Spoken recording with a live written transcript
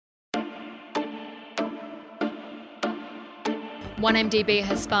1MDB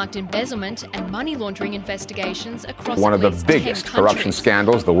has sparked embezzlement and money laundering investigations across one of at the least biggest 10 corruption countries.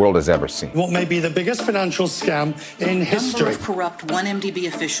 scandals the world has ever seen. What may be the biggest financial scam in history. A number of corrupt 1MDB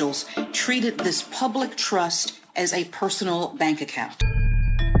officials treated this public trust as a personal bank account.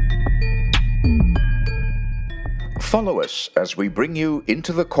 Follow us as we bring you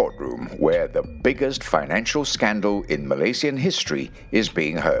into the courtroom where the biggest financial scandal in Malaysian history is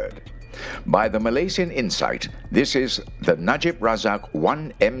being heard. By the Malaysian Insight, this is the Najib Razak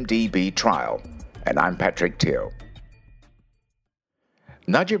 1MDB trial, and I'm Patrick Teo.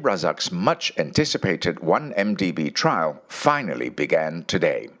 Najib Razak's much-anticipated 1MDB trial finally began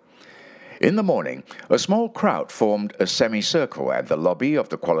today. In the morning, a small crowd formed a semicircle at the lobby of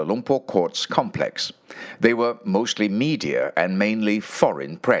the Kuala Lumpur Courts complex. They were mostly media and mainly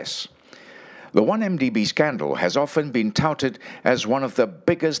foreign press. The 1MDB scandal has often been touted as one of the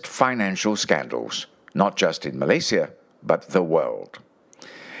biggest financial scandals, not just in Malaysia, but the world.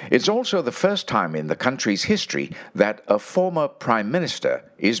 It's also the first time in the country's history that a former prime minister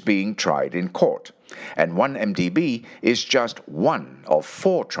is being tried in court, and 1MDB is just one of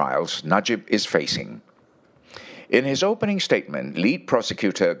 4 trials Najib is facing. In his opening statement, lead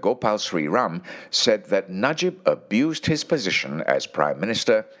prosecutor Gopal Sri Ram said that Najib abused his position as prime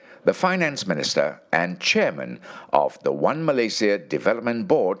minister, the finance minister and chairman of the One Malaysia Development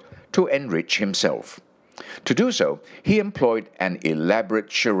Board to enrich himself. To do so, he employed an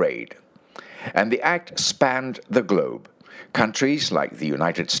elaborate charade. And the act spanned the globe. Countries like the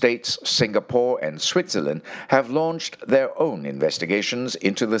United States, Singapore and Switzerland have launched their own investigations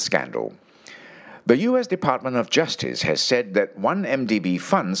into the scandal. The U.S. Department of Justice has said that 1MDB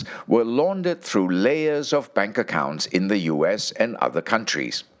funds were laundered through layers of bank accounts in the U.S. and other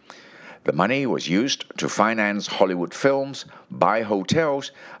countries. The money was used to finance Hollywood films, buy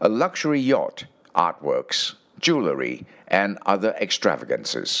hotels, a luxury yacht, artworks, jewelry, and other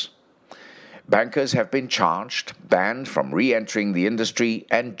extravagances. Bankers have been charged, banned from re-entering the industry,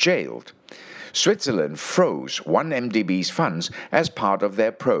 and jailed. Switzerland froze 1MDB's funds as part of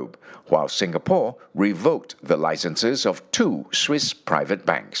their probe, while Singapore revoked the licenses of 2 Swiss private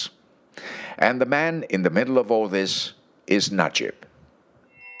banks. And the man in the middle of all this is Najib.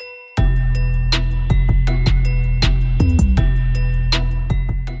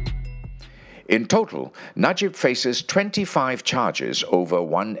 In total, Najib faces 25 charges over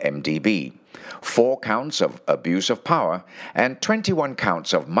 1MDB, 4 counts of abuse of power, and 21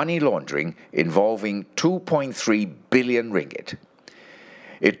 counts of money laundering involving 2.3 billion ringgit.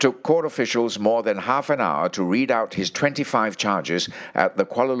 It took court officials more than half an hour to read out his 25 charges at the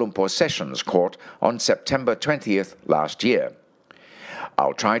Kuala Lumpur Sessions Court on September 20th last year.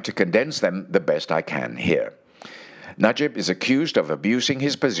 I'll try to condense them the best I can here. Najib is accused of abusing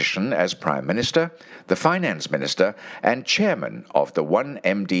his position as Prime Minister, the Finance Minister, and Chairman of the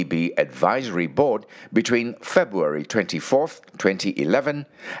 1MDB Advisory Board between February 24, 2011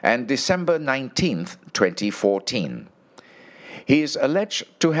 and December 19, 2014. He is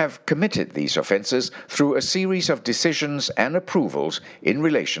alleged to have committed these offences through a series of decisions and approvals in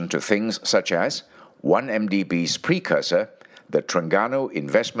relation to things such as 1MDB's precursor, the Terengganu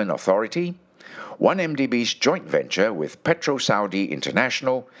Investment Authority, 1MDB's joint venture with Petro Saudi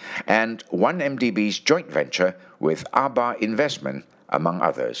International, and 1MDB's joint venture with Aba Investment, among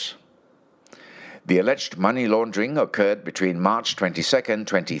others. The alleged money laundering occurred between March 22,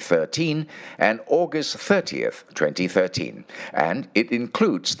 2013 and August 30, 2013, and it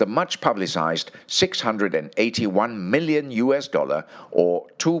includes the much-publicized $681 million or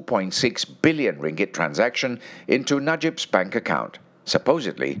 2.6 billion ringgit transaction into Najib's bank account,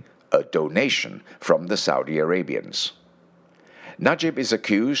 supposedly a donation from the Saudi Arabians. Najib is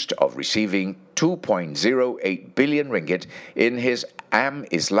accused of receiving 2.08 billion ringgit in his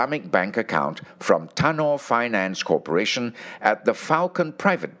Islamic bank account from Tanor Finance Corporation at the Falcon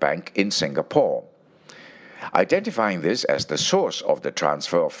Private Bank in Singapore. Identifying this as the source of the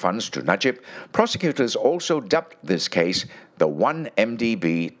transfer of funds to Najib, prosecutors also dubbed this case the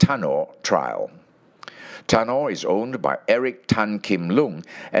 1MDB Tanor trial. Tanor is owned by Eric Tan Kim Lung,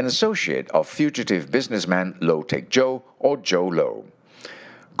 an associate of fugitive businessman Low Tek Joe or Joe Low.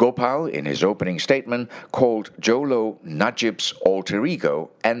 Gopal, in his opening statement, called Joe Low Najib's alter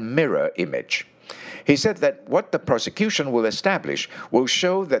ego and mirror image. He said that what the prosecution will establish will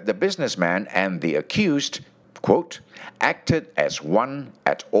show that the businessman and the accused, quote, acted as one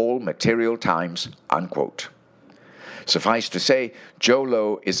at all material times, unquote. Suffice to say, Joe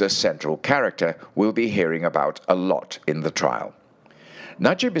Low is a central character we'll be hearing about a lot in the trial.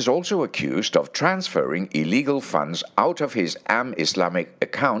 Najib is also accused of transferring illegal funds out of his Am Islamic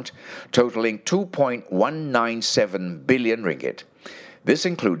account, totaling 2.197 billion ringgit. This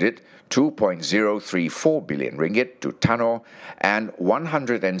included 2.034 billion ringgit to Tanor and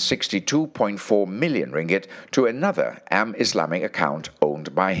 162.4 million ringgit to another Am Islamic account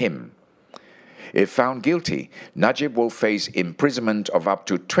owned by him. If found guilty, Najib will face imprisonment of up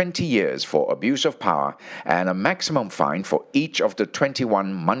to 20 years for abuse of power and a maximum fine for each of the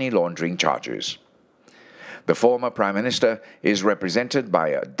 21 money laundering charges. The former Prime Minister is represented by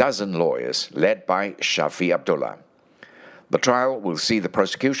a dozen lawyers led by Shafi Abdullah. The trial will see the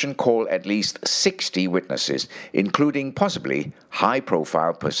prosecution call at least 60 witnesses, including possibly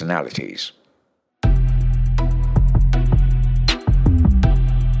high-profile personalities.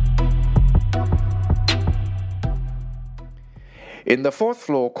 In the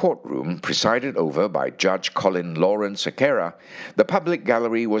fourth-floor courtroom, presided over by Judge Colin Lawrence Sequeira, the public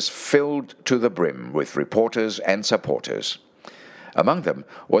gallery was filled to the brim with reporters and supporters. Among them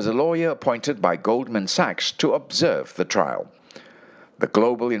was a lawyer appointed by Goldman Sachs to observe the trial. The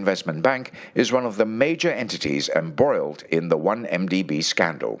global investment bank is one of the major entities embroiled in the 1MDB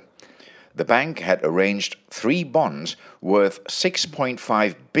scandal. The bank had arranged 3 bonds worth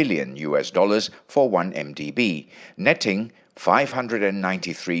 $6.5 billion for 1MDB, netting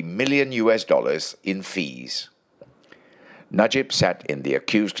 $593 million in fees. Najib sat in the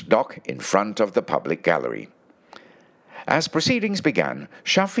accused dock in front of the public gallery. As proceedings began,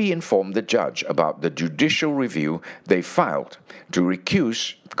 Shafi informed the judge about the judicial review they filed to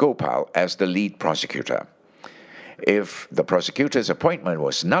recuse Gopal as the lead prosecutor. If the prosecutor's appointment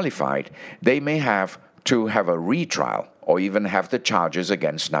was nullified, they may have to have a retrial or even have the charges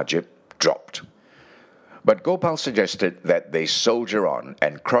against Najib dropped. But Gopal suggested that they soldier on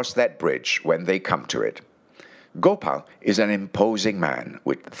and cross that bridge when they come to it. Gopal is an imposing man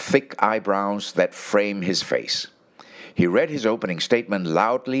with thick eyebrows that frame his face. He read his opening statement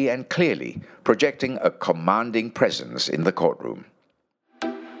loudly and clearly, projecting a commanding presence in the courtroom.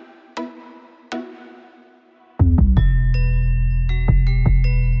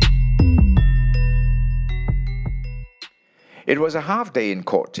 It was a half day in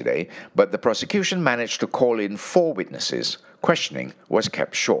court today, but the prosecution managed to call in 4 witnesses. Questioning was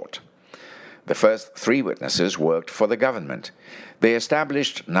kept short. The first 3 witnesses worked for the government. They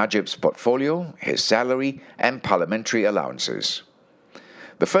established Najib's portfolio, his salary, and parliamentary allowances.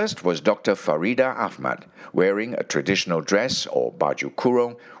 The first was Dr. Farida Ahmad, wearing a traditional dress or baju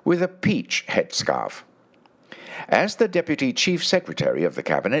kurung with a peach headscarf. As the Deputy Chief Secretary of the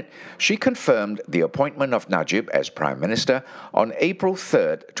Cabinet, she confirmed the appointment of Najib as Prime Minister on April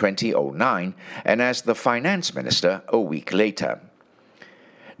 3, 2009, and as the Finance Minister a week later.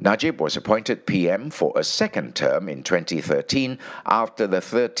 Najib was appointed PM for a second term in 2013 after the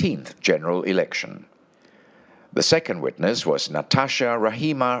 13th general election. The second witness was Natasha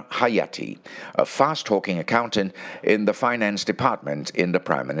Rahima Hayati, a fast-talking accountant in the Finance Department in the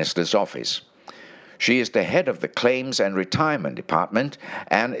Prime Minister's office. She is the head of the Claims and Retirement Department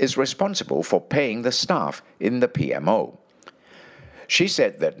and is responsible for paying the staff in the PMO. She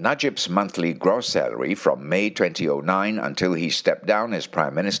said that Najib's monthly gross salary from May 2009 until he stepped down as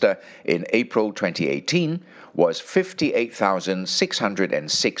Prime Minister in April 2018 was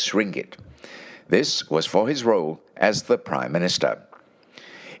 58,606 ringgit. This was for his role as the Prime Minister.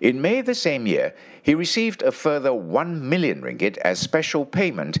 In May the same year, he received a further 1 million ringgit as special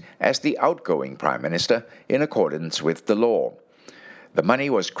payment as the outgoing Prime Minister in accordance with the law. The money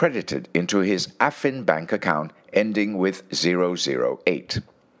was credited into his Affin bank account ending with 008.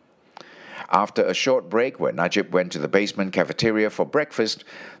 After a short break where Najib went to the basement cafeteria for breakfast,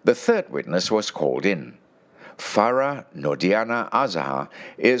 the third witness was called in. Farah Nodiana Azhar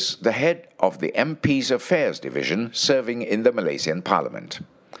is the head of the MP's Affairs Division serving in the Malaysian Parliament.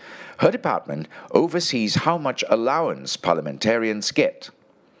 Her department oversees how much allowance parliamentarians get.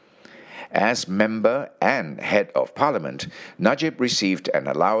 As member and head of parliament, Najib received an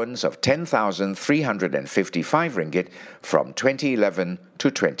allowance of 10,355 ringgit from 2011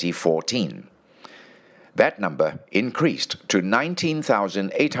 to 2014. That number increased to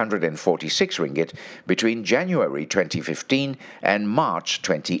 19,846 ringgit between January 2015 and March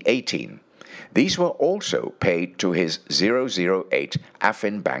 2018. These were also paid to his 008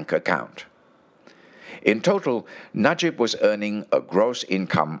 Affin bank account. In total, Najib was earning a gross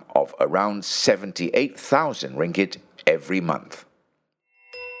income of around 78,000 ringgit every month.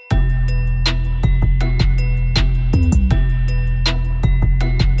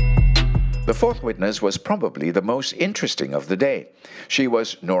 The fourth witness was probably the most interesting of the day. She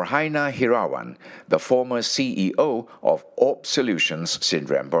was Nurhaina Hirawan, the former CEO of AURP Solutions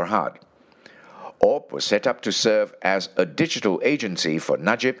Sdn Bhd. AURP was set up to serve as a digital agency for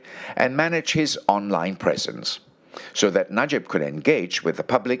Najib and manage his online presence, so that Najib could engage with the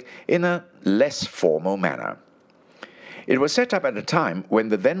public in a less formal manner. It was set up at a time when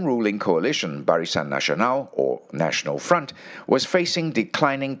the then-ruling coalition Barisan Nasional, or National Front, was facing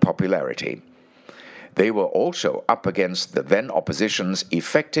declining popularity. They were also up against the then-opposition's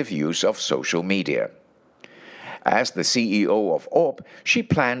effective use of social media. As the CEO of AURP, she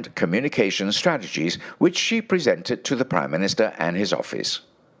planned communication strategies which she presented to the Prime Minister and his office.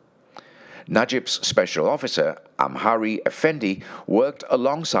 Najib's special officer, Amhari Effendi, worked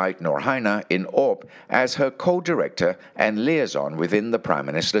alongside Nurhaina in AURP as her co-director and liaison within the Prime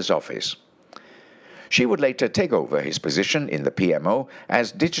Minister's office. She would later take over his position in the PMO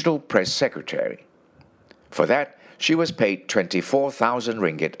as Digital Press Secretary. For that, she was paid 24,000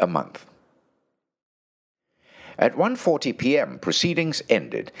 ringgit a month. At 1:40 p.m., proceedings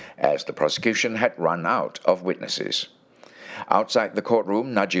ended as the prosecution had run out of witnesses. Outside the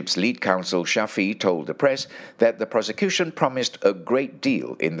courtroom, Najib's lead counsel Shafi told the press that the prosecution promised a great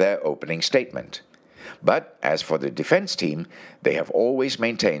deal in their opening statement. But as for the defense team, they have always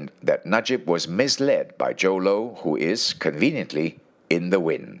maintained that Najib was misled by Joe Low, who is, conveniently, in the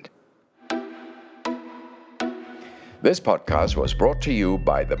wind. This podcast was brought to you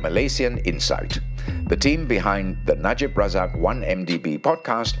by the Malaysian Insight. The team behind the Najib Razak 1MDB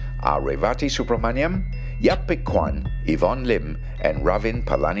podcast are Revati Subramaniam, Yapik Kwan, Yvonne Lim, and Ravin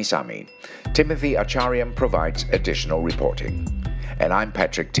Palanisamy. Timothy Acharyam provides additional reporting. And I'm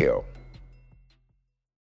Patrick Teo.